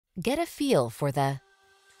Get a feel for the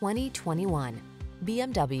 2021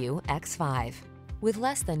 BMW X5. With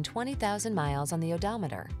less than 20,000 miles on the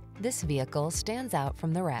odometer, this vehicle stands out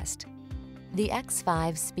from the rest. The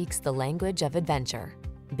X5 speaks the language of adventure.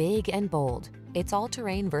 Big and bold, its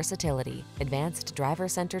all-terrain versatility, advanced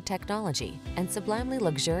driver-centered technology, and sublimely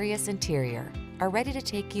luxurious interior are ready to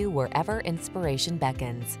take you wherever inspiration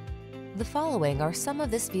beckons. The following are some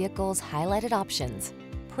of this vehicle's highlighted options: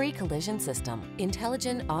 pre-collision system,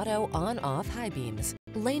 intelligent auto on-off high beams,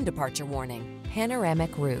 lane departure warning,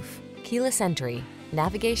 panoramic roof, keyless entry,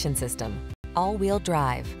 navigation system, all-wheel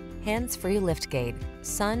drive, hands-free liftgate,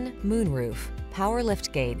 sun, moonroof, power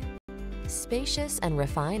liftgate. Spacious and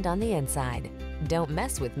refined on the inside. Don't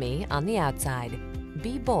mess with me on the outside.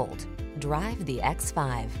 Be bold. Drive the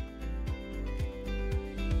X5.